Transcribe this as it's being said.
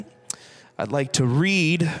I'd like to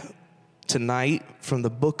read tonight from the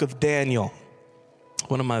book of Daniel,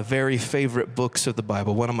 one of my very favorite books of the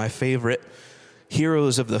Bible, one of my favorite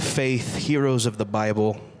heroes of the faith, heroes of the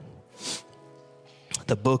Bible,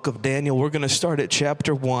 the book of Daniel. We're going to start at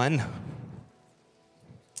chapter 1.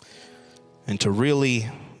 And to really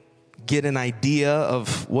get an idea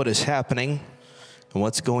of what is happening and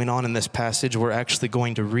what's going on in this passage, we're actually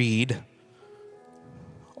going to read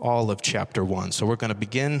all of chapter 1. So we're going to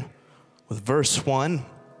begin with verse 1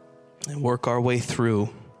 and work our way through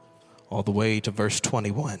all the way to verse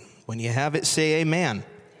 21. When you have it, say amen.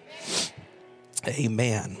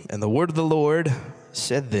 Amen. And the word of the Lord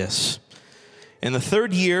said this: In the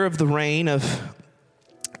 3rd year of the reign of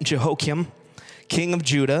Jehoiakim, king of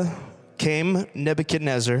Judah, came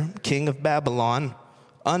Nebuchadnezzar, king of Babylon,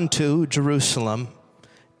 unto Jerusalem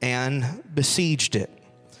and besieged it.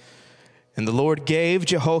 And the Lord gave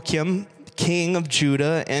Jehoiakim, king of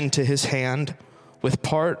Judah, into his hand with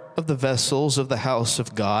part of the vessels of the house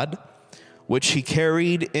of God, which he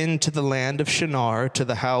carried into the land of Shinar to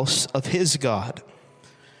the house of his God.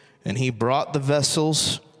 And he brought the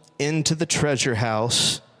vessels into the treasure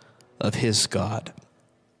house of his God.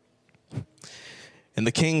 And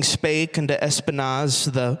the king spake unto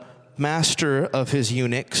Espenaz, the master of his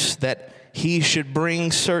eunuchs, that he should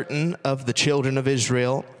bring certain of the children of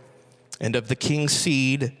Israel, and of the king's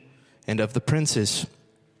seed, and of the princes,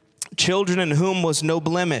 children in whom was no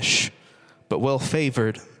blemish, but well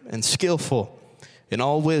favored and skillful in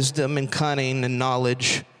all wisdom and cunning and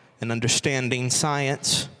knowledge and understanding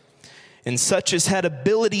science, and such as had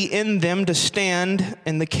ability in them to stand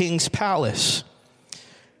in the king's palace,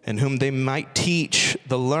 and whom they might teach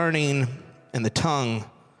the learning and the tongue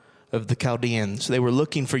of the Chaldeans. They were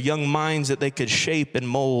looking for young minds that they could shape and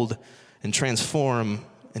mold and transform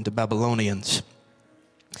into Babylonians.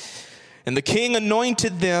 And the king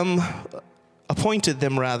appointed them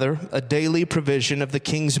a daily provision of the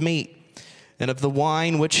king's meat and of the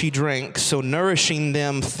wine which he drank, so nourishing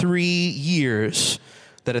them 3 years,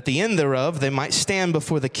 that at the end thereof they might stand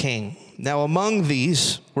before the king. Now among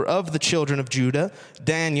these were of the children of Judah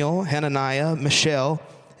Daniel, Hananiah, Mishael,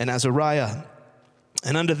 and Azariah.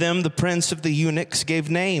 And unto them the prince of the eunuchs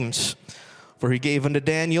gave names. For he gave unto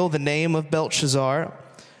Daniel the name of Belshazzar,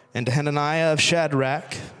 and to Hananiah of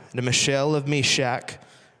Shadrach, and to Mishael of Meshach,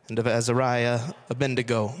 and of Azariah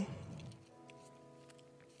Abednego.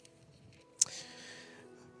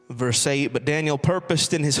 Verse 8, But Daniel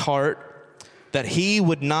purposed in his heart that he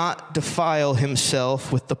would not defile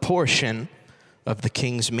himself with the portion of the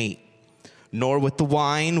king's meat, nor with the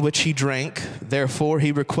wine which he drank. Therefore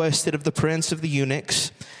he requested of the prince of the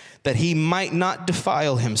eunuchs that he might not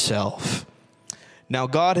defile himself. Now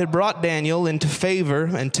God had brought Daniel into favor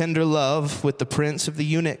and tender love with the prince of the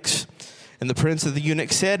eunuchs. And the prince of the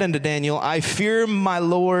eunuchs said unto Daniel, I fear my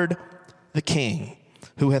lord the king,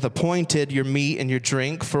 who hath appointed your meat and your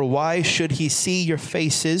drink. For why should he see your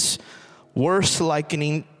faces, worse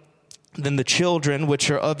likening than the children which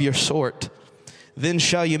are of your sort? Then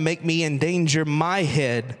shall you make me endanger my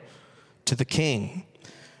head to the king.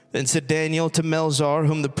 Then said Daniel to Melzar,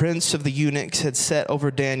 whom the prince of the eunuchs had set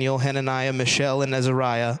over Daniel, Hananiah, Mishael, and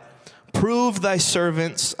Azariah, Prove thy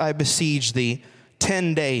servants, I beseech thee,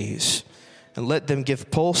 10 days, and let them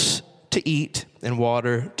give pulse to eat and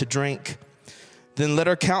water to drink. Then let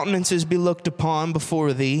our countenances be looked upon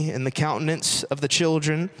before thee, and the countenance of the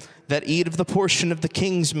children that eat of the portion of the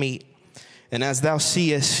king's meat. And as thou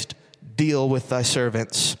seest, deal with thy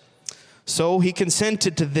servants. So he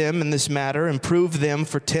consented to them in this matter, and proved them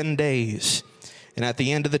for 10 days. And at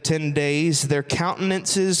the end of the 10 days, their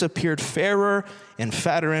countenances appeared fairer and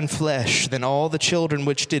fatter in flesh than all the children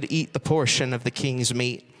which did eat the portion of the king's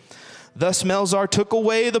meat. Thus Melzar took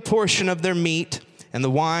away the portion of their meat and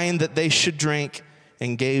the wine that they should drink,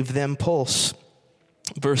 and gave them pulse.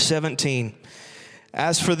 Verse 17.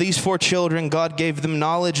 As for these 4 children, God gave them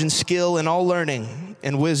knowledge and skill in all learning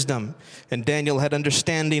and wisdom. And Daniel had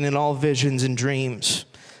understanding in all visions and dreams.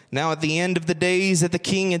 Now at the end of the days that the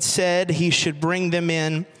king had said he should bring them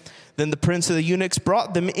in, then the prince of the eunuchs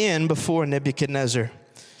brought them in before Nebuchadnezzar.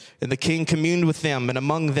 And the king communed with them, and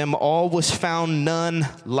among them all was found none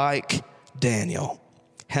like Daniel,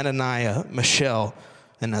 Hananiah, Mishael,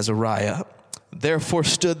 and Azariah. Therefore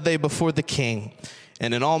stood they before the king.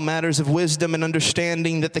 And in all matters of wisdom and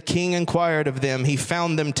understanding that the king inquired of them, he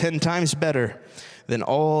found them 10 times better than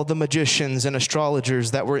all the magicians and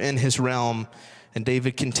astrologers that were in his realm. And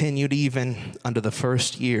David continued even unto the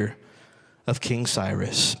 1st year of King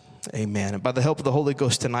Cyrus. Amen. And by the help of the Holy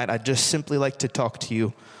Ghost tonight, I'd just simply like to talk to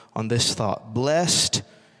you on this thought: blessed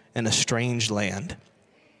in a strange land.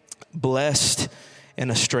 Blessed in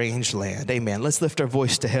a strange land. Amen. Let's lift our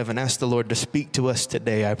voice to heaven. Ask the Lord to speak to us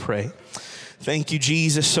today, I pray. Thank you,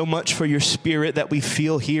 Jesus, so much for your spirit that we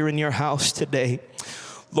feel here in your house today.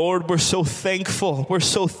 Lord, we're so thankful. We're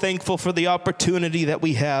so thankful for the opportunity that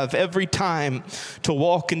we have every time to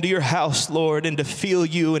walk into your house, Lord, and to feel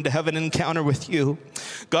you and to have an encounter with you.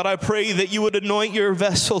 God, I pray that you would anoint your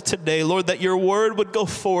vessel today, Lord, that your word would go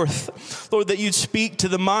forth. Lord, that you'd speak to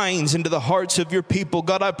the minds and to the hearts of your people.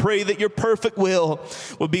 God, I pray that your perfect will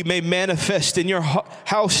would be made manifest in your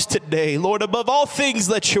house today. Lord, above all things,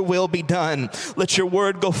 let your will be done. Let your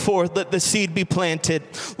word go forth. Let the seed be planted.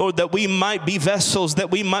 Lord, that we might be vessels, that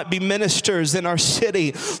we might be ministers in our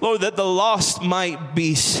city. Lord, that the lost might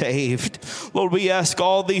be saved. Lord, we ask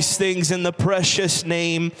all these things in the precious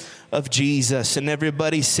name of Jesus. And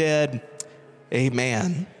everybody said,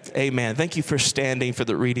 amen. Amen. Thank you for standing for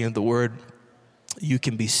the reading of the word. You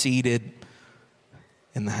can be seated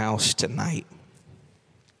in the house tonight.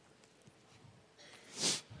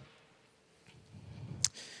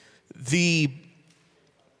 The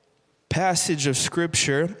passage of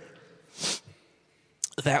scripture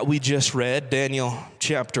that we just read, Daniel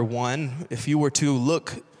chapter 1, if you were to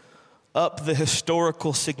look up the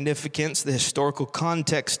historical significance, the historical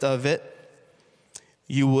context of it,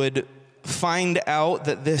 you would find out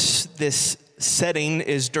that this setting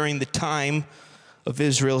is during the time of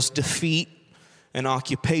Israel's defeat and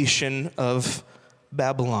occupation of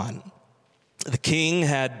Babylon. The king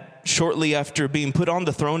had, shortly after being put on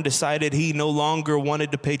the throne, decided he no longer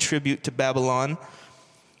wanted to pay tribute to Babylon.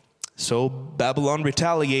 So Babylon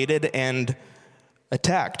retaliated and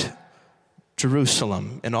attacked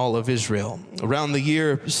Jerusalem and all of Israel. Around the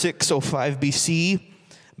year 605 BC,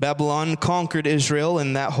 Babylon conquered Israel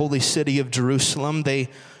and that holy city of Jerusalem. They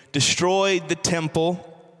destroyed the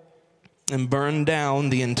temple and burned down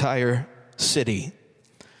the entire city.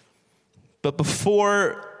 But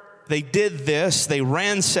before they did this, they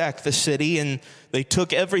ransacked the city and they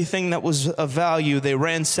took everything that was of value. They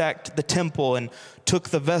ransacked the temple and took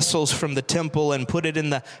the vessels from the temple and put it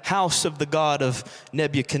in the house of the god of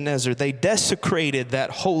Nebuchadnezzar. They desecrated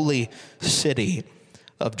that holy city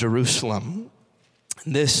of Jerusalem.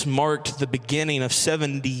 This marked the beginning of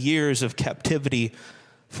 70 years of captivity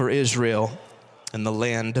for Israel in the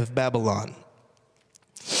land of Babylon.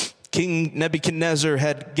 King Nebuchadnezzar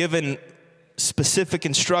had given specific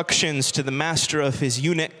instructions to the master of his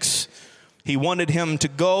eunuchs. He wanted him to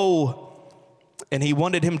go and he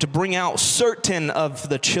wanted him to bring out certain of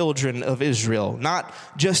the children of Israel. Not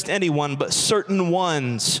just anyone, but certain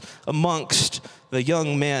ones amongst the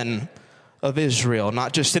young men of Israel.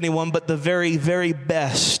 Not just anyone, but the very, very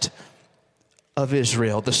best of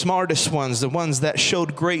Israel. The smartest ones, the ones that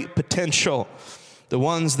showed great potential. The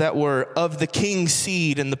ones that were of the king's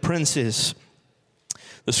seed and the princes.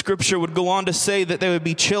 The scripture would go on to say that there would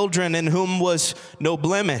be children in whom was no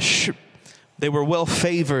blemish. They were well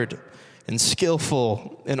favored and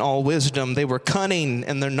skillful in all wisdom. They were cunning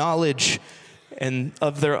in their knowledge and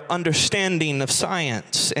of their understanding of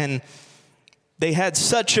science. And they had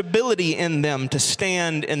such ability in them to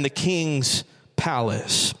stand in the king's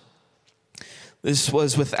palace. This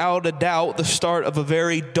was without a doubt the start of a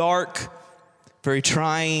very dark, very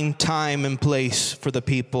trying time and place for the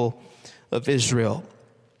people of Israel.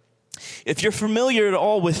 If you're familiar at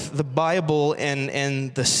all with the Bible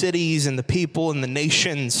and the cities and the people and the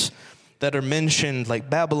nations that are mentioned,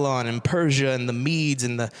 like Babylon and Persia and the Medes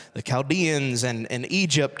and the Chaldeans and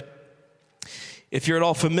Egypt, if you're at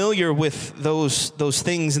all familiar with those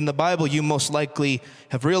things in the Bible, you most likely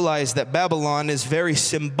have realized that Babylon is very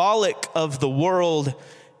symbolic of the world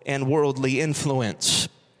and worldly influence.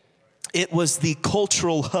 It was the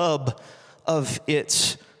cultural hub of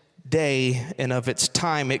its day and of its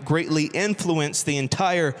time. It greatly influenced the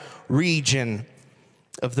entire region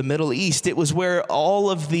of the Middle East. It was where all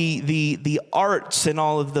of the arts and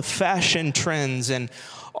all of the fashion trends and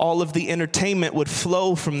all of the entertainment would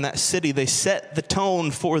flow from that city. They set the tone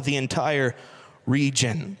for the entire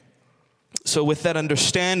region. So with that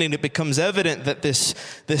understanding, it becomes evident that this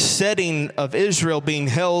setting of Israel being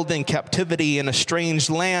held in captivity in a strange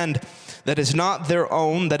land that is not their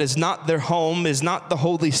own, that is not their home, is not the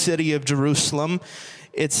holy city of Jerusalem.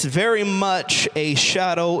 It's very much a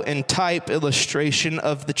shadow and type illustration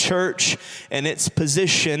of the church and its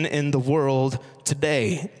position in the world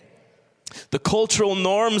today. The cultural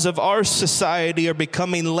norms of our society are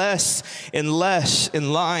becoming less and less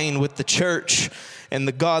in line with the church and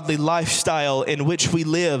the godly lifestyle in which we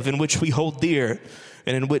live, in which we hold dear,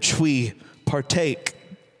 and in which we partake.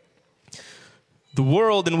 The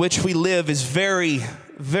world in which we live is very,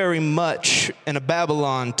 very much in a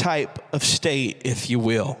Babylon type of state, if you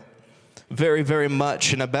will. very, very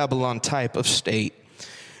much in a Babylon type of state.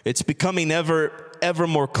 It's becoming ever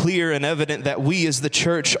more clear and evident that we as the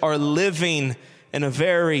church are living in a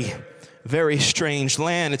very, very strange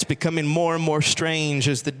land. It's becoming more and more strange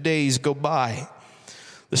as the days go by.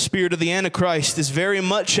 The spirit of the Antichrist is very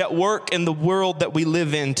much at work in the world that we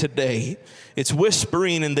live in today. It's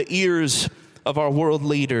whispering in the ears of our world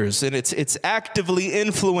leaders, and it's actively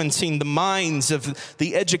influencing the minds of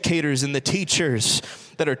the educators and the teachers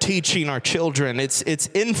that are teaching our children. It's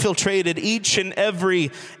infiltrated each and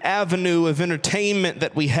every avenue of entertainment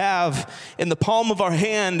that we have in the palm of our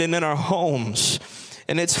hand and in our homes.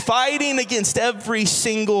 And it's fighting against every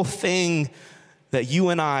single thing that you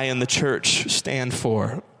and I in the church stand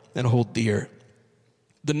for and hold dear.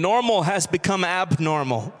 The normal has become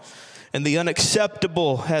abnormal, and the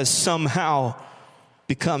unacceptable has somehow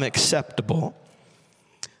become acceptable.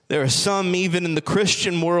 There are some, even in the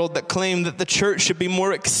Christian world, that claim that the church should be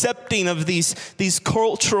more accepting of these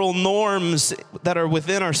cultural norms that are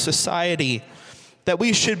within our society, that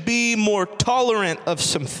we should be more tolerant of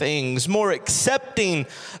some things, more accepting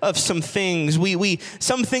of some things.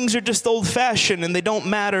 Some things are just old-fashioned and they don't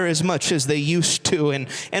matter as much as they used to. And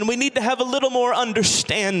we need to have a little more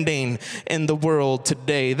understanding in the world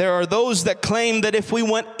today. There are those that claim that if we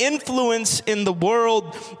want influence in the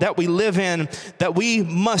world that we live in, that we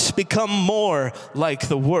must become more like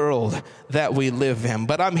the world that we live in.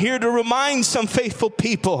 But I'm here to remind some faithful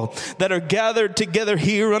people that are gathered together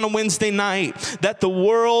here on a Wednesday night that the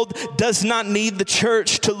world does not need the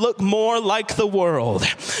church to look more like the world.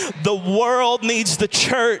 The world needs the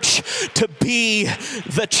church to be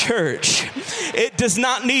the church. It does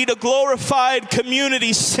not need a glorified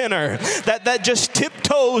community center that just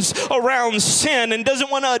tiptoes around sin and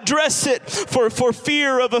doesn't want to address it for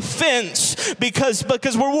fear of offense because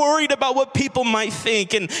we're worried about what people might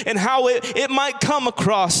think and how it might come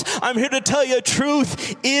across. I'm here to tell you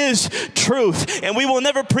truth is truth, and we will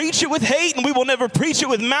never preach it with hate, and we will never preach it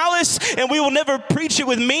with malice, and we will never preach it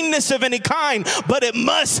with meanness of any kind, but it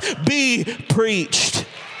must be preached.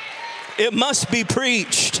 It must be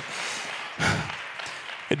preached.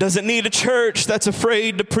 It doesn't need a church that's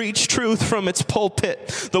afraid to preach truth from its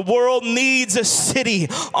pulpit. The world needs a city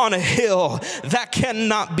on a hill that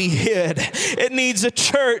cannot be hid. It needs a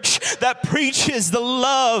church that preaches the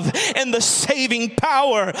love and the saving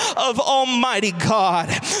power of Almighty God.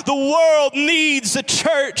 The world needs a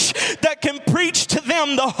church that can preach to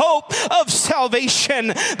them the hope of salvation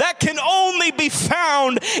that can only be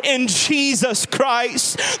found in Jesus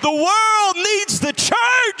Christ. The world needs the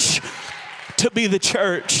church to be the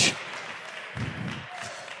church.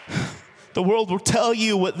 The world will tell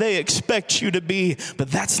you what they expect you to be,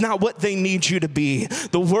 but that's not what they need you to be.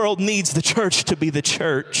 The world needs the church to be the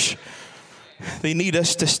church. They need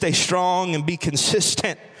us to stay strong and be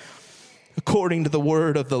consistent according to the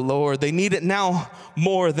word of the Lord. They need it now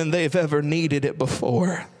more than they've ever needed it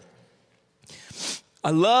before.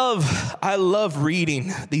 I love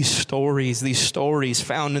reading these stories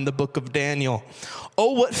found in the book of Daniel.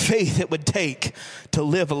 Oh, what faith it would take to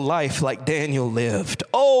live a life like Daniel lived.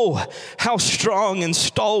 Oh, how strong and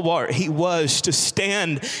stalwart he was to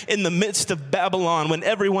stand in the midst of Babylon when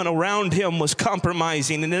everyone around him was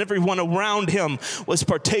compromising and everyone around him was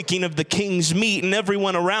partaking of the king's meat and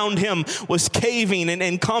everyone around him was caving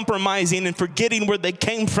and compromising and forgetting where they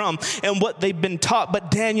came from and what they'd been taught. But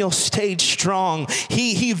Daniel stayed strong.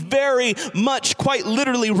 He very much, quite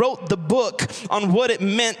literally, wrote the book on what it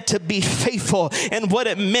meant to be faithful and what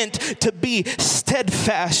it meant to be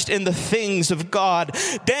steadfast in the things of God.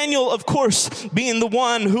 Daniel, of course, being the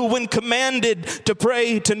one who, when commanded to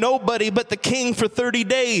pray to nobody but the king for 30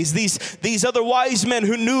 days, these other wise men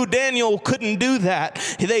who knew Daniel couldn't do that.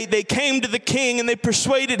 They came to the king and they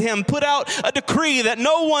persuaded him, put out a decree that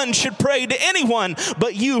no one should pray to anyone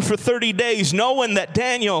but you for 30 days, knowing that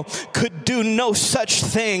Daniel could do no such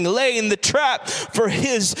thing, laying the trap for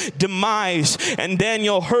his demise. And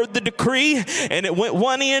Daniel heard the decree, and it went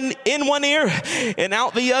one in one ear and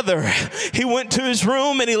out the other. He went to his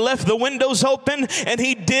room and he left the windows open, and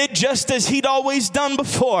he did just as he'd always done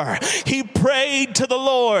before. He prayed to the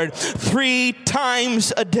Lord 3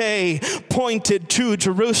 times a day, pointed to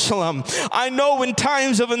Jerusalem. I know in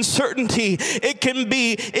times of uncertainty, it can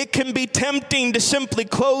be tempting to simply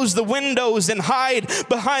close the windows and hide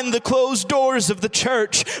behind the closed doors of the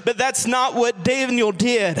church, but that's not what Daniel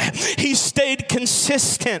did. He stayed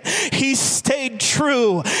consistent. He stayed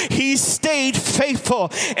true. He stayed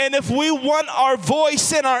faithful. And if we want our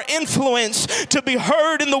voice and our influence to be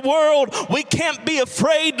heard in the world, we can't be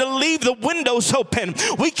afraid to leave the windows open.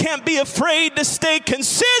 We can't be afraid to stay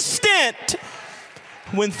consistent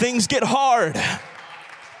when things get hard.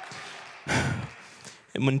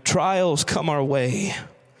 And when trials come our way,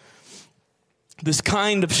 this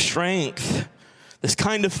kind of strength, this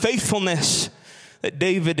kind of faithfulness that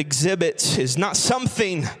David exhibits is not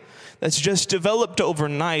something that's just developed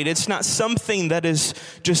overnight. It's not something that is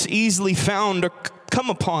just easily found or come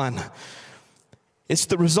upon. It's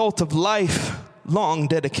the result of lifelong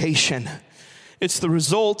dedication. It's the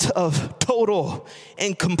result of total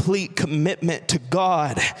and complete commitment to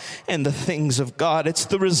God and the things of God. It's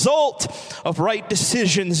the result of right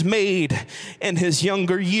decisions made in his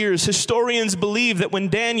younger years. Historians believe that when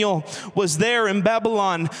Daniel was there in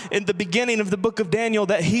Babylon, in the beginning of the book of Daniel,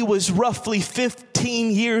 that he was roughly 15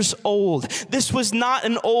 years old. This was not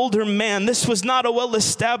an older man. This was not a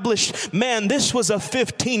well-established man. This was a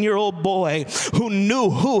 15-year-old boy who knew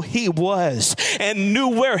who he was and knew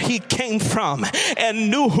where he came from and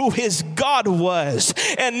knew who his God was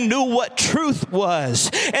and knew what truth was.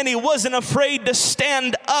 And he wasn't afraid to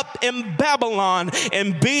stand up in Babylon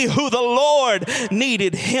and be who the Lord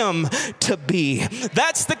needed him to be.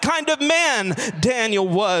 That's the kind of man Daniel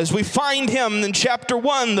was. We find him in chapter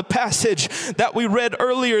 1, the passage that we read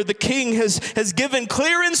earlier. The king has given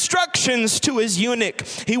clear instructions to his eunuch.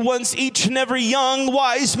 He wants each and every young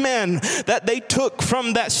wise man that they took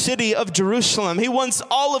from that city of Jerusalem. He wants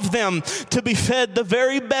all of them to be fed the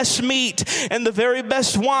very best meat and the very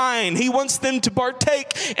best wine. He wants them to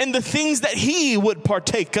partake in the things that he would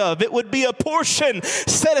partake of. It would be a portion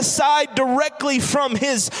set aside directly from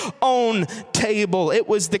his own table. It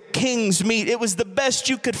was the king's meat. It was the best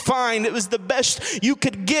you could find. It was the best you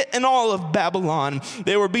could get in all of Babylon.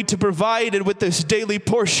 They were be provided with this daily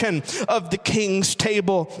portion of the king's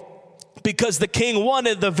table, because the king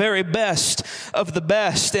wanted the very best of the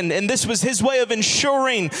best. And this was his way of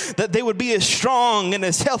ensuring that they would be as strong and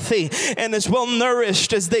as healthy and as well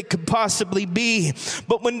nourished as they could possibly be.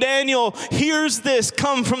 But when Daniel hears this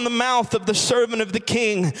come from the mouth of the servant of the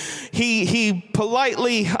king, he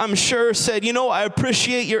politely, I'm sure, said, I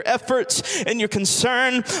appreciate your efforts and your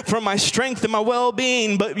concern for my strength and my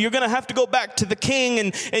well-being, but you're going to have to go back to the king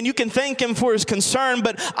and you can thank him for his concern,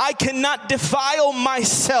 but I cannot defile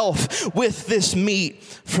myself with this meat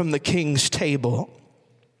from the king's table.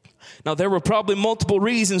 Now, there were probably multiple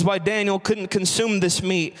reasons why Daniel couldn't consume this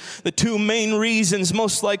meat. The two main reasons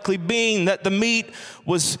most likely being that the meat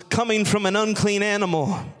was coming from an unclean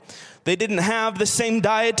animal. They didn't have the same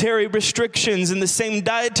dietary restrictions and the same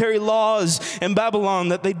dietary laws in Babylon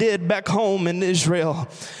that they did back home in Israel.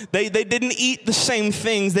 They didn't eat the same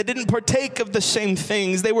things. They didn't partake of the same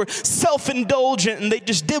things. They were self-indulgent and they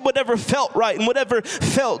just did whatever felt right and whatever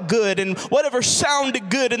felt good and whatever sounded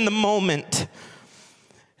good in the moment.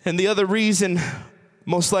 And the other reason,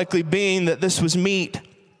 most likely being that this was meat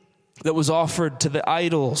that was offered to the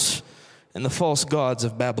idols and the false gods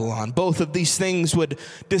of Babylon. Both of these things would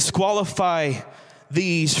disqualify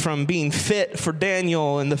these from being fit for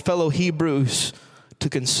Daniel and the fellow Hebrews to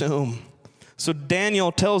consume. So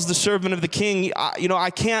Daniel tells the servant of the king,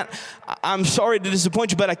 I'm sorry to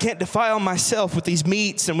disappoint you, but I can't defile myself with these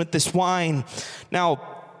meats and with this wine.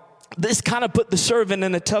 Now, this kind of put the servant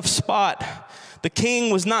in a tough spot. The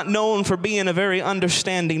king was not known for being a very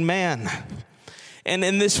understanding man. And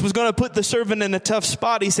this was going to put the servant in a tough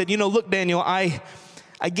spot. He said, look, Daniel, I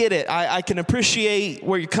get it. I can appreciate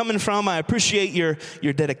where you're coming from. I appreciate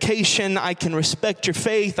your dedication. I can respect your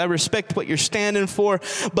faith. I respect what you're standing for.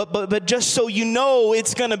 But just so you know,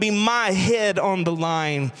 it's going to be my head on the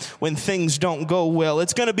line when things don't go well.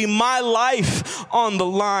 It's going to be my life on the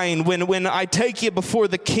line when I take you before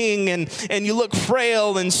the king and you look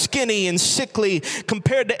frail and skinny and sickly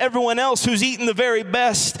compared to everyone else who's eating the very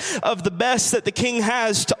best of the best that the king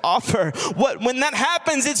has to offer. When that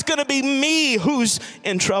happens, it's going to be me who's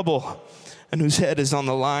in trouble and whose head is on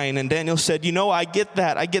the line. And Daniel said, I get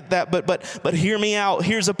that, but hear me out.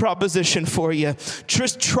 Here's a proposition for you.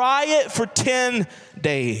 Just try it for 10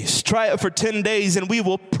 days. Try it for 10 days and we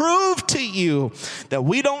will prove to you that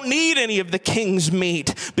we don't need any of the king's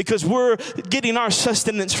meat because we're getting our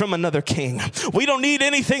sustenance from another king. We don't need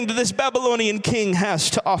anything that this Babylonian king has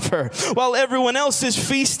to offer while everyone else is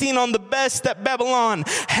feasting on the best that Babylon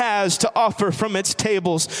has to offer from its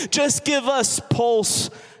tables. Just give us pulse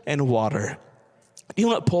and water. You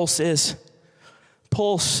know what pulse is?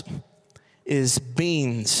 Pulse is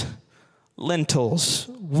beans, lentils,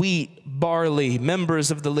 wheat, barley, members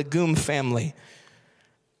of the legume family.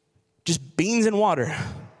 Just beans and water.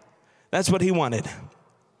 That's what he wanted.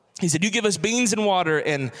 He said, you give us beans and water,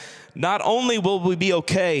 and not only will we be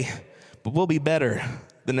okay, but we'll be better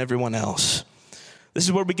than everyone else. This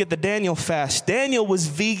is where we get the Daniel fast. Daniel was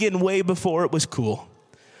vegan way before it was cool.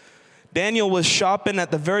 Daniel was shopping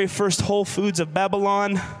at the very first Whole Foods of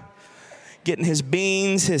Babylon. getting his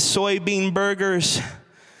beans, his soybean burgers.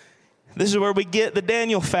 This is where we get the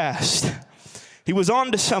Daniel fast. He was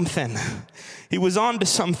on to something. He was on to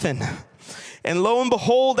something. And lo and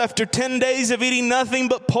behold, after 10 days of eating nothing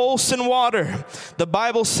but pulse and water, the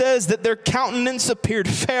Bible says that their countenance appeared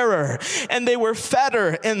fairer, and they were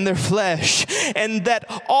fatter in their flesh, and that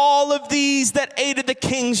all of these that ate of the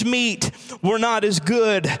king's meat were not as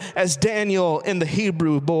good as Daniel and the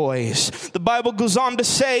Hebrew boys. The Bible goes on to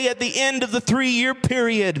say at the end of the 3-year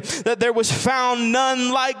period that there was found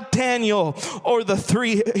none like Daniel or the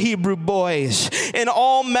 3 Hebrew boys. In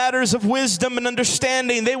all matters of wisdom and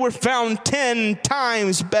understanding, they were found 10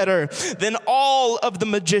 times better than all of the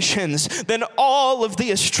magicians, than all of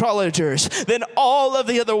the astrologers, than all of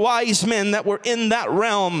the other wise men that were in that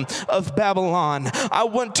realm of Babylon. I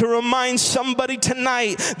want to remind somebody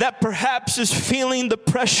tonight that perhaps is feeling the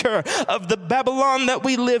pressure of the Babylon that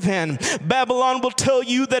we live in. Babylon will tell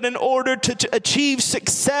you that in order to achieve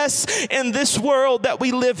success in this world that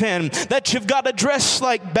we live in, that you've got to dress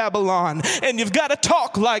like Babylon, and you've got to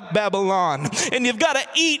talk like Babylon, and you've got to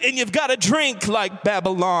eat, and you've got to drink like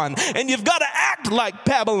Babylon, and you've got to act like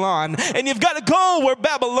Babylon, and you've got to go where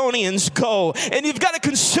Babylonians go, and you've got to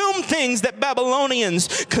consume things that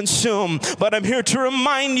Babylonians consume. But I'm here to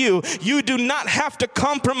remind you, you do not have to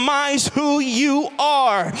compromise who you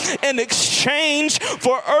are in exchange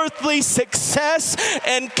for earthly success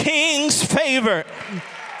and king's favor.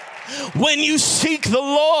 When you seek the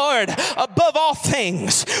Lord above all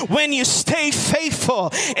things, when you stay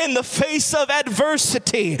faithful in the face of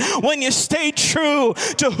adversity, when you stay true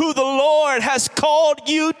to who the Lord has called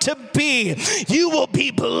you to be, you will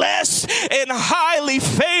be blessed and highly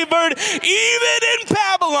favored even in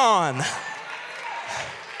Babylon.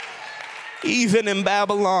 Even in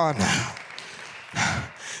Babylon.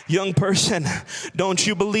 Young person, don't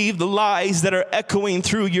you believe the lies that are echoing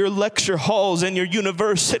through your lecture halls and your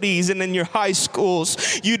universities and in your high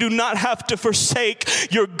schools. You do not have to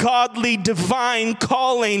forsake your godly divine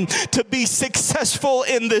calling to be successful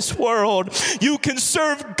in this world. You can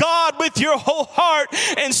serve God with your whole heart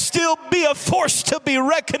and still be a force to be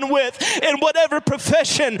reckoned with in whatever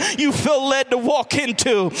profession you feel led to walk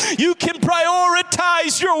into. You can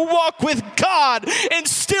prioritize your walk with God and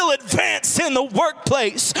still advance in the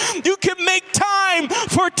workplace. You can make time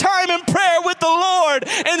for time in prayer with the Lord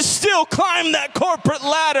and still climb that corporate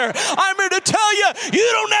ladder. I'm here to tell you, you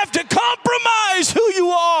don't have to compromise who you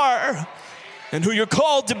are and who you're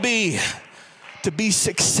called to be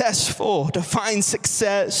successful, to find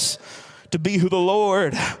success, to be who the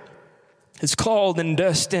Lord has called and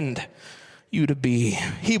destined you to be.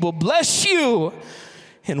 He will bless you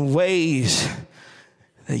in ways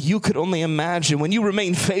that you could only imagine. When you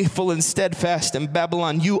remain faithful and steadfast in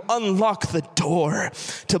Babylon, you unlock the door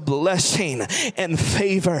to blessing and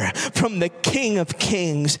favor from the King of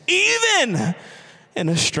Kings, even in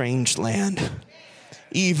a strange land.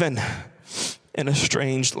 Even in a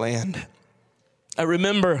strange land. I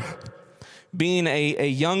remember being a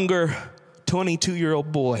younger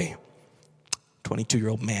 22-year-old boy,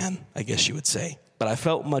 22-year-old man, I guess you would say, but I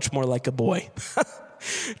felt much more like a boy.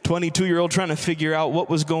 22-year-old trying to figure out what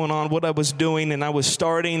was going on, what I was doing, and I was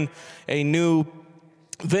starting a new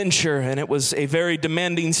venture, and it was a very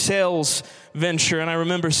demanding sales venture. And I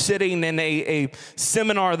remember sitting in a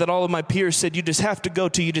seminar that all of my peers said, you just have to go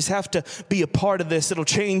to, you just have to be a part of this. It'll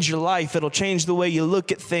change your life. It'll change the way you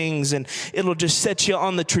look at things, and it'll just set you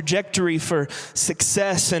on the trajectory for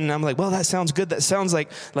success. And I'm like, well, that sounds good. That sounds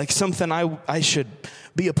like something I should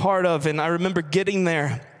be a part of. And I remember getting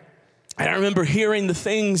there, and I remember hearing the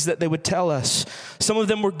things that they would tell us. Some of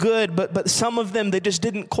them were good, but some of them, they just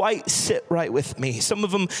didn't quite sit right with me. Some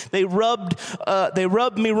of them, they rubbed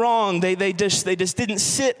me wrong. They just didn't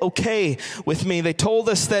sit okay with me. They told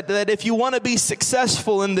us that if you want to be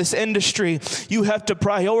successful in this industry, you have to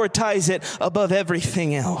prioritize it above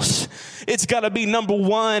everything else. It's got to be number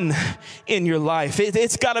one in your life.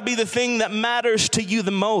 It's got to be the thing that matters to you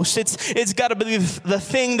the most. It's got to be the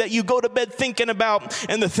thing that you go to bed thinking about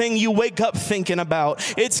and the thing you wake up thinking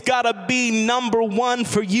about. It's got to be number one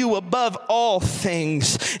for you above all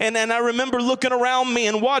things. And I remember looking around me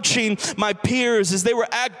and watching my peers as they were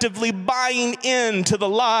actively buying into the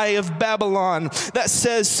lie of Babylon that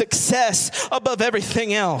says success above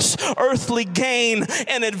everything else, earthly gain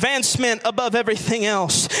and advancement above everything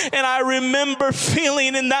else. And I remember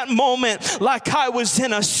feeling in that moment like I was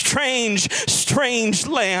in a strange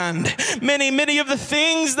land. Many of the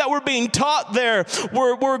things that were being taught there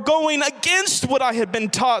were going going against what I had been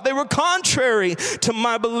taught. They were contrary to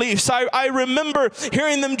my beliefs. I remember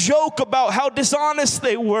hearing them joke about how dishonest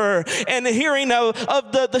they were and hearing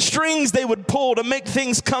of the strings they would pull to make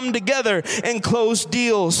things come together and close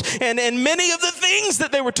deals. And many of the things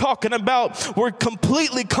that they were talking about were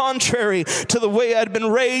completely contrary to the way I'd been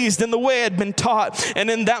raised and the way I'd been taught. And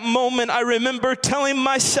in that moment, I remember telling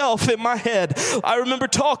myself in my head, I remember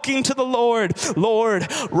talking to the Lord, Lord,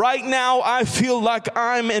 right now I feel like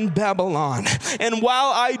I'm in Babylon. And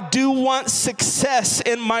while I do want success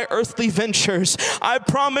in my earthly ventures, I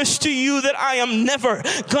promise to you that I am never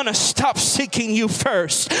gonna stop seeking you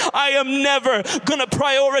first. I am never gonna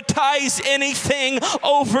prioritize anything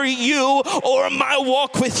over you or my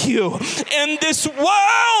walk with you. In this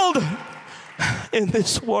world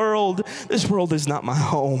is not my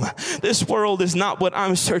home. This world is not what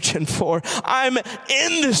I'm searching for. I'm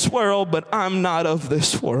in this world, but I'm not of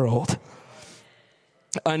this world.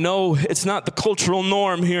 I know it's not the cultural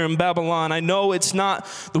norm here in Babylon. I know it's not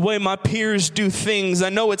the way my peers do things. I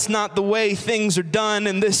know it's not the way things are done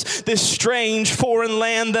in this strange foreign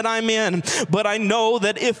land that I'm in. But I know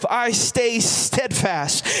that if I stay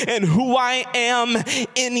steadfast in who I am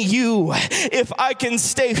in you, if I can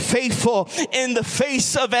stay faithful in the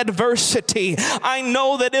face of adversity, I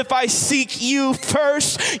know that if I seek you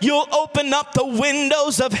first, you'll open up the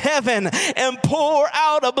windows of heaven and pour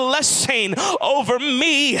out a blessing over me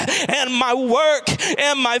and my work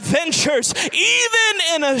and my ventures,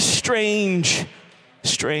 even in a strange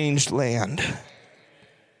land.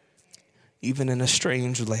 Even in a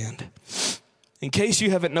strange land. In case you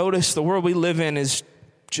haven't noticed, the world we live in is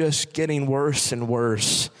just getting worse and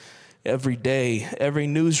worse every day. Every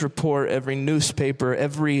news report, every newspaper,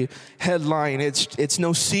 every headline, it's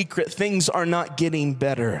no secret. Things are not getting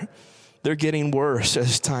better. They're getting worse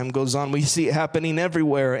as time goes on. We see it happening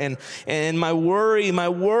everywhere. And my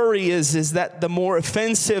worry is that the more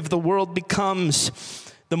offensive the world becomes,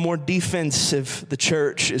 the more defensive the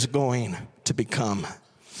church is going to become.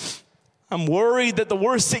 I'm worried that the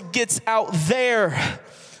worse it gets out there,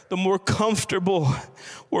 the more comfortable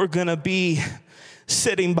we're going to be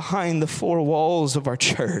sitting behind the four walls of our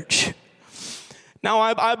church. Now,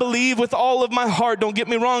 I believe with all of my heart, don't get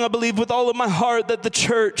me wrong, I believe with all of my heart that the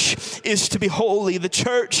church is to be holy. The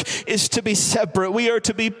church is to be separate. We are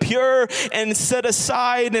to be pure and set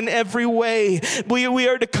aside in every way. We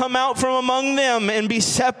are to come out from among them and be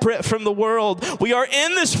separate from the world. We are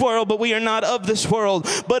in this world, but we are not of this world.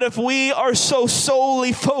 But if we are so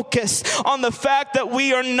solely focused on the fact that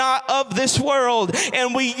we are not of this world,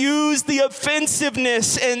 and we use the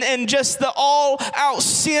offensiveness and just the all-out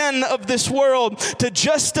sin of this world to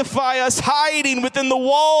justify us hiding within the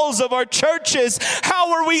walls of our churches,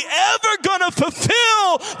 how are we ever going to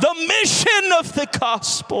fulfill the mission of the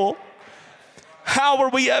gospel? How are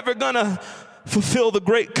we ever going to fulfill the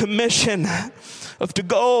Great Commission of to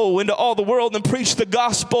go into all the world and preach the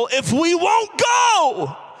gospel if we won't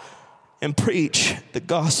go and preach the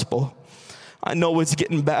gospel? I know it's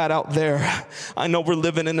getting bad out there. I know we're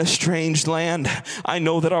living in a strange land. I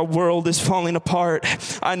know that our world is falling apart.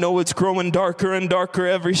 I know it's growing darker and darker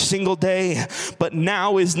every single day. But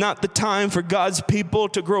now is not the time for God's people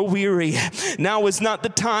to grow weary. Now is not the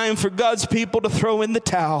time for God's people to throw in the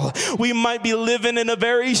towel. We might be living in a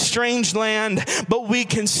very strange land, but we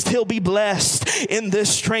can still be blessed in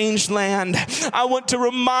this strange land. I want to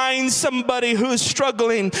remind somebody who is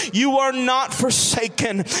struggling, you are not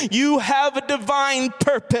forsaken. You have a divine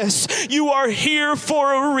purpose. You are here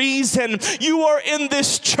for a reason. You are in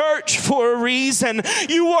this church for a reason.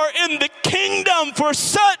 You are in the kingdom for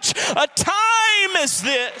such a time as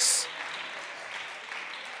this.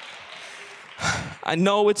 I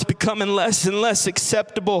know it's becoming less and less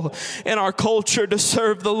acceptable in our culture to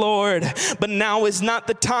serve the Lord, but now is not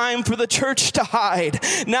the time for the church to hide.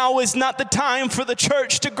 Now is not the time for the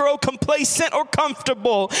church to grow complacent or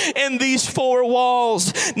comfortable in these four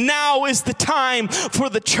walls. Now is the time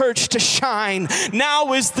for the church to shine.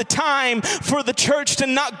 Now is the time for the church to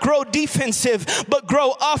not grow defensive, but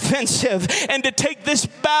grow offensive, and to take this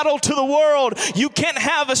battle to the world. You can't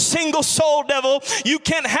have a single soul, devil. You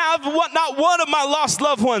can't have not one of my lost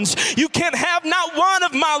loved ones. You can't have not one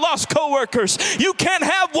of my lost coworkers. You can't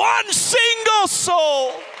have one single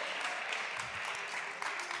soul.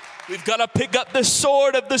 We've got to pick up the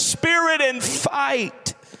sword of the Spirit and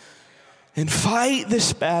fight. And fight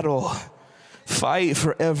this battle. Fight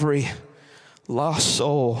for every lost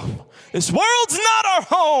soul. This world's not our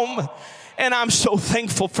home. And I'm so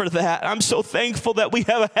thankful for that. I'm so thankful that we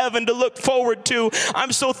have a heaven to look forward to.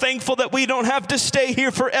 I'm so thankful that we don't have to stay here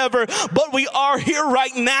forever, but we are here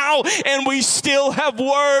right now, and we still have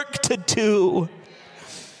work to do.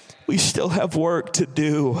 We still have work to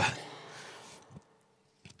do.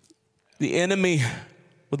 The enemy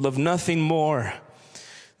would love nothing more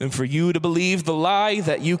than for you to believe the lie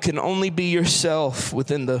that you can only be yourself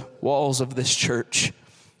within the walls of this church.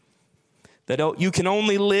 That you can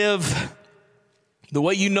only live the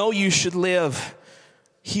way you know you should live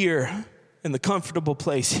here in the comfortable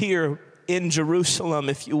place, here in Jerusalem,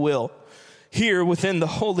 if you will, here within the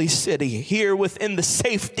holy city, here within the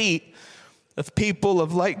safety of people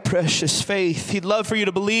of like precious faith. He'd love for you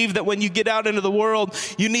to believe that when you get out into the world,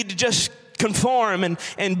 you need to just conform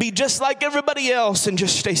and be just like everybody else and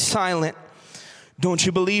just stay silent. Don't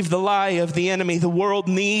you believe the lie of the enemy? The world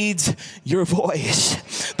needs your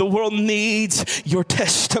voice. The world needs your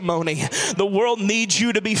testimony. The world needs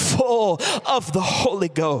you to be full of the Holy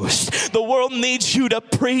Ghost. The world needs you to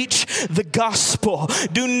preach the gospel.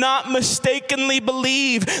 Do not mistakenly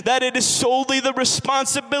believe that it is solely the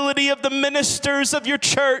responsibility of the ministers of your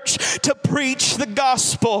church to preach the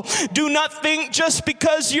gospel. Do not think just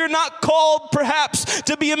because you're not called perhaps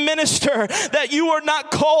to be a minister that you are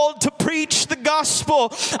not called to preach the gospel.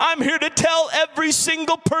 I'm here to tell every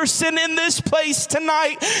single person in this place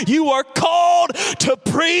tonight, you are called to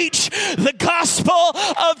preach the gospel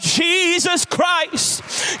of Jesus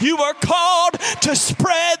Christ. You are called to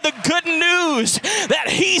spread the good news that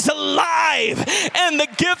He's alive and the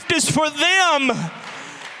gift is for them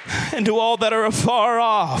and to all that are afar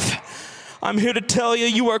off. I'm here to tell you,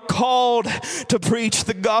 you are called to preach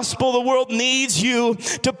the gospel. The world needs you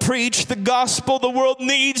to preach the gospel. The world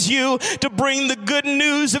needs you to bring the good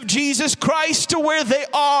news of Jesus Christ to where they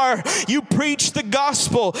are. You preach the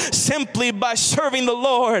gospel simply by serving the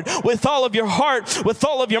Lord with all of your heart, with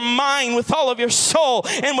all of your mind, with all of your soul,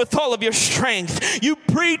 and with all of your strength. You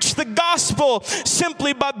preach the gospel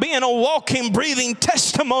simply by being a walking, breathing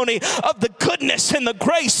testimony of the goodness and the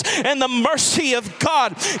grace and the mercy of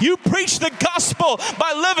God. You preach the gospel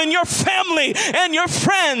by living your family and your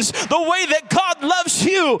friends the way that God loves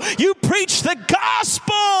you. You preach the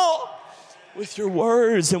gospel with your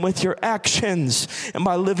words and with your actions and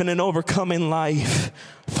by living an overcoming life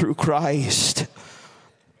through Christ.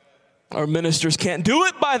 Our ministers can't do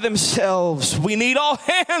it by themselves. We need all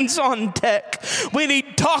hands on deck. We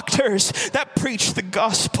need doctors that preach the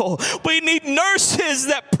gospel. We need nurses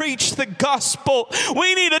that preach the gospel.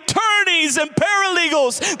 We need attorneys and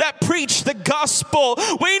paralegals that preach the gospel.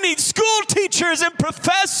 We need school teachers and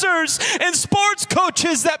professors and sports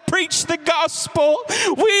coaches that preach the gospel.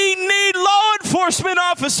 We need law enforcement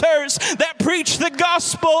officers that preach the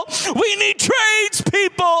gospel. We need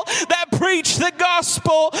tradespeople that preach the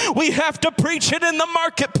gospel. We have to preach it in the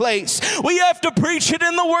marketplace. We have to preach it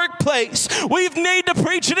in the workplace. We need to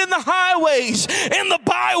preach it in the highways, in the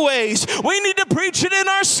byways. We need to preach it in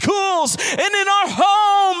our schools and in our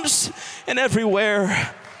homes and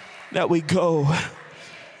everywhere that we go.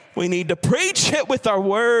 We need to preach it with our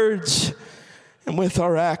words and with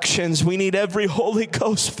our actions. We need every Holy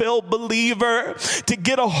Ghost-filled believer to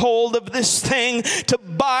get a hold of this thing, to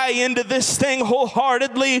buy into this thing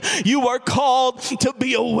wholeheartedly. You are called to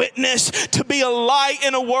be a witness, to be a light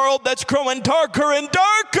in a world that's growing darker and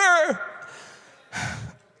darker.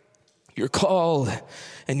 You're called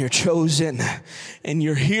and you're chosen and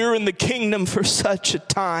you're here in the kingdom for such a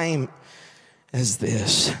time as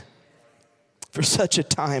this. For such a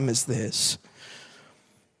time as this.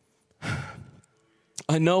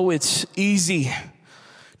 I know it's easy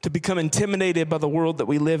to become intimidated by the world that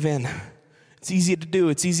we live in. It's easy to do.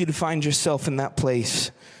 It's easy to find yourself in that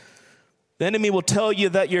place. The enemy will tell you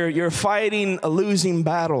that you're fighting a losing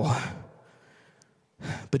battle.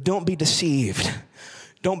 But don't be deceived.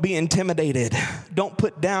 Don't be intimidated. Don't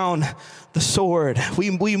put down the sword.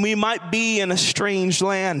 We might be in a strange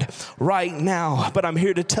land right now, but I'm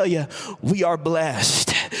here to tell you, we are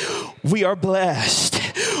blessed. We are blessed.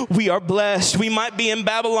 We are blessed. We might be in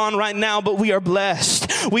Babylon right now, but we are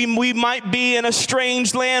blessed. We might be in a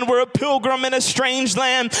strange land. We're a pilgrim in a strange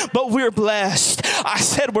land, but we're blessed. I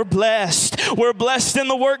said we're blessed. We're blessed in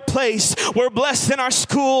the workplace. We're blessed in our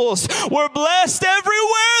schools. We're blessed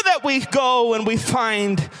everywhere that we go and we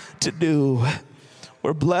find to do.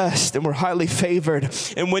 We're blessed and we're highly favored.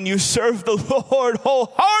 And when you serve the Lord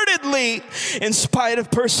wholeheartedly, in spite of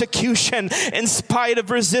persecution, in spite of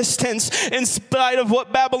resistance, in spite of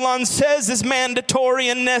what Babylon says is mandatory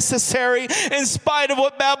and necessary, in spite of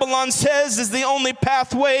what Babylon says is the only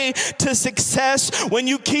pathway to success, when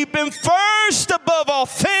you keep Him first above all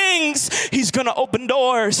things, He's going to open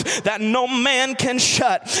doors that no man can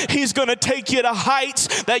shut. He's going to take you to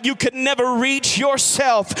heights that you could never reach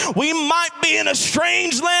yourself. We might be in a strange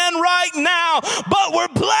land right now, but we're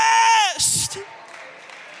blessed.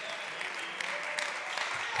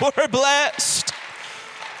 We're blessed.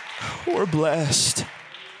 We're blessed.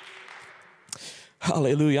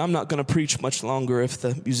 Hallelujah. I'm not going to preach much longer if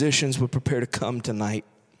the musicians would prepare to come tonight.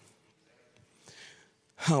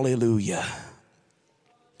 Hallelujah.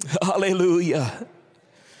 Hallelujah.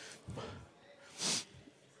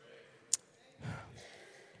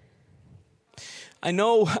 I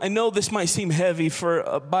know this might seem heavy for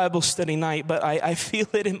a Bible study night, but I feel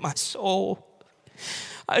it in my soul.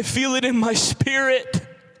 I feel it in my spirit.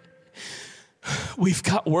 We've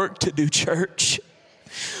got work to do, church.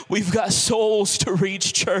 We've got souls to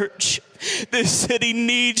reach, church. This city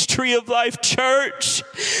needs Tree of Life Church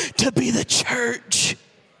to be the church.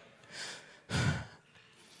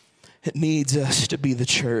 It needs us to be the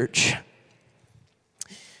church.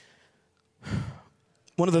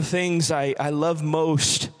 One of the things I love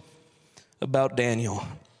most about Daniel,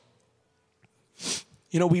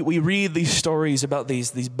 you know, we read these stories about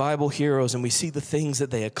these Bible heroes and we see the things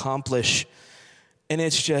that they accomplish, and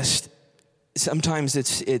it's just, sometimes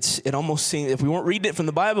it almost seems, if we weren't reading it from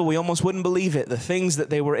the Bible, we almost wouldn't believe it, the things that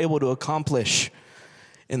they were able to accomplish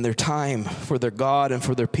in their time for their God and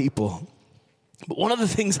for their people. But one of the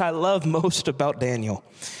things I love most about Daniel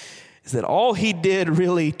is that all he did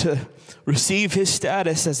really to receive his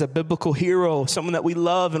status as a biblical hero, someone that we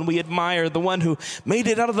love and we admire, the one who made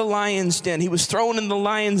it out of the lion's den. He was thrown in the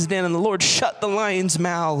lion's den and the Lord shut the lions'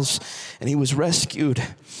 mouths and he was rescued.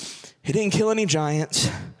 He didn't kill any giants.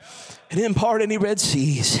 He didn't part any Red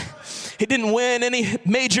Seas. He didn't win any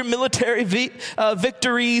major military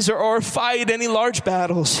victories or fight any large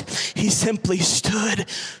battles. He simply stood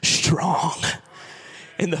strong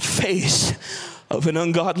in the face of an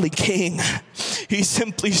ungodly king. He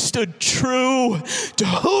simply stood true to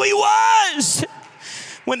who he was.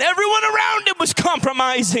 When everyone around him was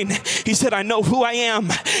compromising, he said, I know who I am,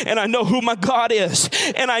 and I know who my God is,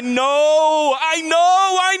 and I know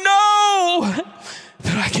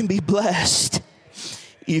that I can be blessed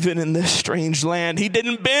even in this strange land. He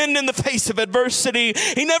didn't bend in the face of adversity.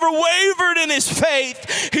 He never wavered in his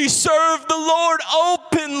faith. He served the Lord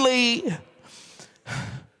openly.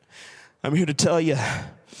 I'm here to tell you,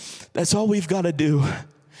 that's all we've got to do.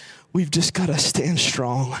 We've just got to stand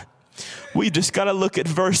strong. We just got to look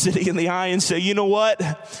adversity in the eye and say, you know what?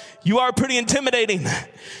 You are pretty intimidating.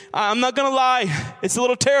 I'm not going to lie. It's a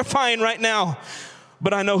little terrifying right now.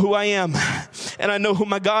 But I know who I am, and I know who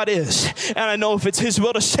my God is, and I know if it's his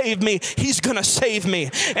will to save me, he's going to save me.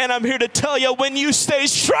 And I'm here to tell you, when you stay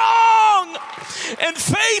strong and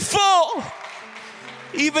faithful,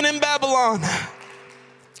 even in Babylon,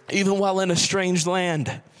 even while in a strange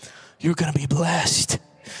land, you're going to be blessed,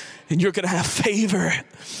 and you're going to have favor.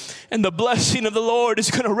 And the blessing of the Lord is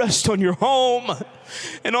going to rest on your home,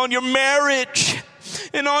 and on your marriage,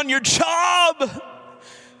 and on your job.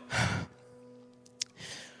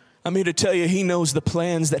 I'm here to tell you, he knows the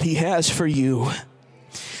plans that he has for you.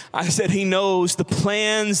 I said he knows the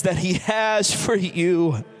plans that he has for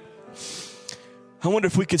you. I wonder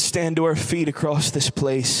if we could stand to our feet across this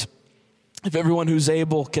place. If everyone who's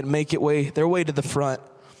able can make their way to the front.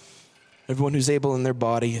 Everyone who's able in their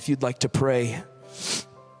body, if you'd like to pray.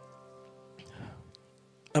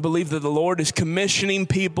 I believe that the Lord is commissioning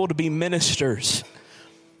people to be ministers.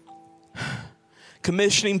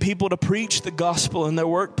 Commissioning people to preach the gospel in their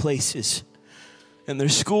workplaces, in their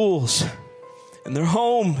schools, in their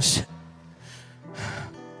homes.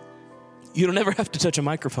 You don't ever have to touch a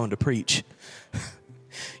microphone to preach.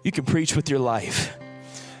 You can preach with your life.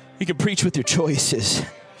 You can preach with your choices.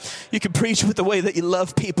 You can preach with the way that you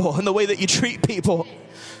love people and the way that you treat people.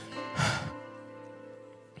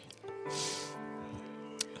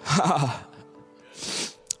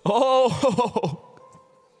 Oh,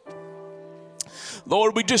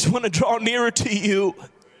 Lord, we just want to draw nearer to you.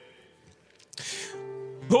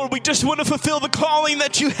 Lord, we just want to fulfill the calling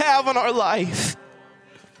that you have on our life.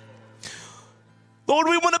 Lord,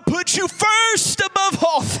 we want to put you first above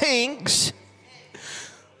all things.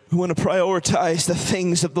 We want to prioritize the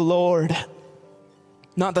things of the Lord,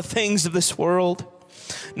 not the things of this world.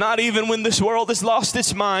 Not even when this world has lost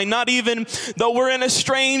its mind. Not even though we're in a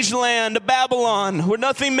strange land, a Babylon, where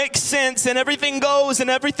nothing makes sense and everything goes and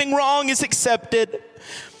everything wrong is accepted.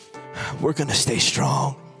 We're going to stay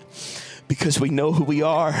strong because we know who we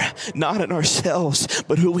are, not in ourselves,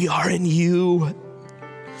 but who we are in you.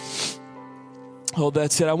 Oh,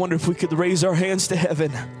 that's it. I wonder if we could raise our hands to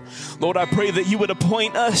heaven. Lord, I pray that you would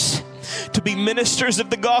appoint us to be ministers of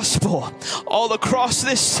the gospel all across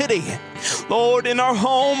this city. Lord, in our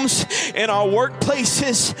homes, in our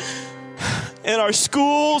workplaces, in our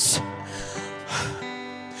schools.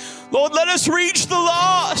 Lord, let us reach the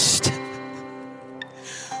lost.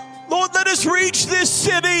 Lord, let us reach this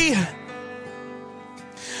city.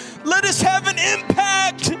 Let us have an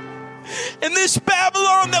impact in this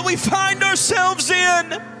Babylon that we find ourselves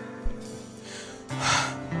in.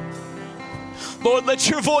 Lord, let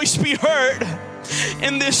your voice be heard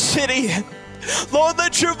in this city. Lord,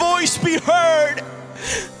 let your voice be heard.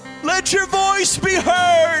 Let your voice be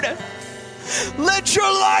heard. Let your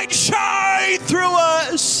light shine through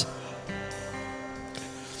us.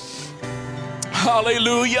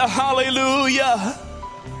 Hallelujah, hallelujah,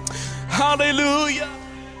 hallelujah.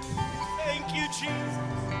 Thank you, Jesus.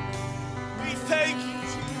 We thank you.